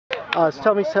So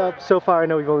tell me, so far, I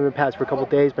know we've only been past for a couple of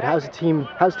days, but how's the team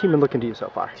been looking to you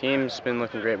so far? Team's been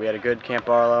looking great. We had a good Camp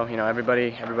Barlow.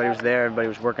 Everybody was there. Everybody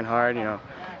was working hard.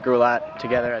 Grew a lot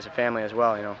together as a family as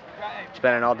well.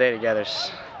 Spending all day together.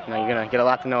 You're gonna get a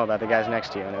lot to know about the guys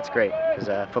next to you, and that's great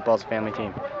because football's a family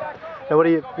team. Now, what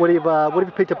have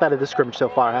you picked up out of this scrimmage so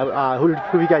far? Who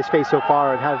have you guys faced so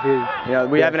far, and how have you?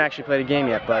 We haven't actually played a game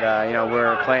yet, but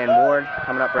we're playing Ward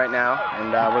coming up right now,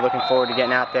 and we're looking forward to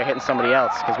getting out there hitting somebody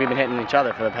else because we've been hitting each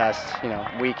other for the past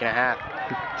week and a half.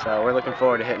 So we're looking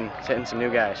forward to hitting some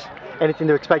new guys. Anything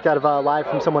to expect out of live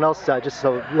from someone else? Just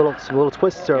some little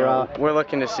twists, or we're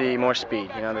looking to see more speed.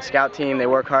 The scout team, they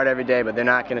work hard every day, but they're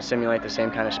not going to simulate the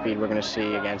same kind of speed we're going to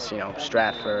see against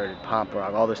Stratford,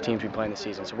 Pomperog, all those teams we play in the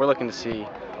season. So we're looking to see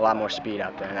a lot more speed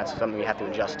out there, and that's something we have to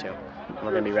adjust to. And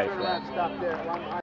we're going to be ready for that.